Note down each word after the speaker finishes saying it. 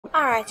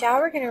Alright, y'all,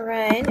 we're going to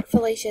run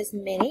Felicia's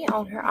mini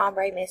on her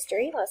ombre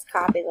mystery. Let's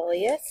copy the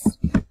list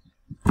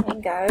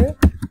and go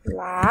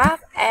live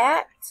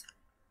at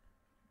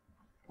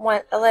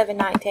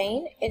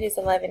 11:19. It is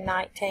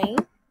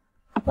 11:19.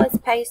 Let's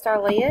paste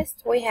our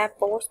list. We have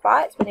 4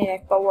 spots. We need a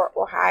 4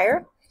 or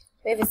higher.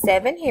 We have a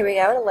 7. Here we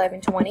go at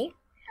 11:20.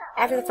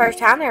 After the first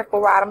time, there are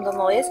 4 items on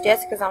the list.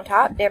 Jessica's on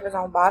top. Deborah's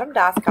on bottom.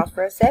 Dice calls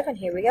for a 7.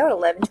 Here we go at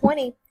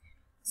 11:20.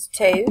 It's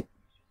 2,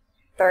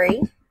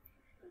 3,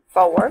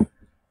 4,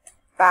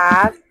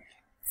 5,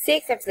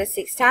 6. After the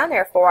 6th time,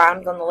 there are 4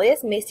 items on the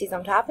list. Misty's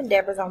on top and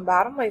Deborah's on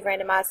bottom. We've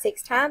randomized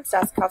 6 times.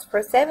 Dice calls for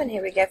a 7.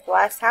 Here we go for the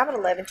last time at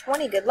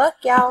 11:20. Good luck,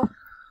 y'all.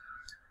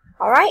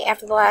 Alright,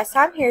 after the last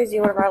time, here's the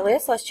order of our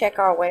list. Let's check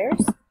our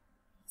winners.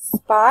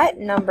 Spot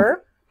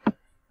number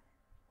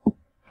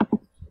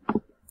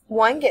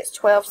 1 gets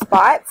 12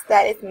 spots.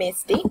 That is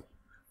Misty.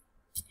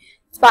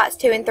 Spots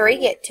 2 and 3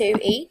 get 2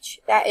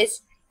 each. That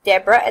is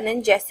Deborah and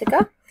then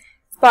Jessica.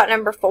 Spot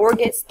number 4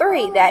 gets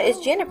 3. That is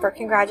Jennifer.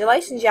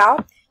 Congratulations,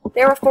 y'all.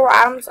 There were 4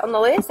 items on the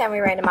list, and we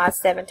randomized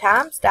 7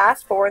 times.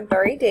 Dice 4 and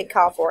 3 did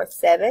call for a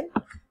 7.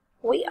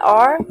 We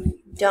are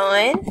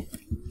done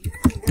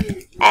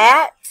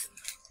at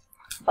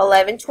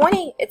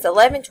 11:20. It's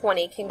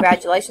 11:20.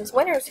 Congratulations,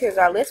 winners. Here's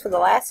our list for the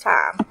last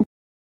time.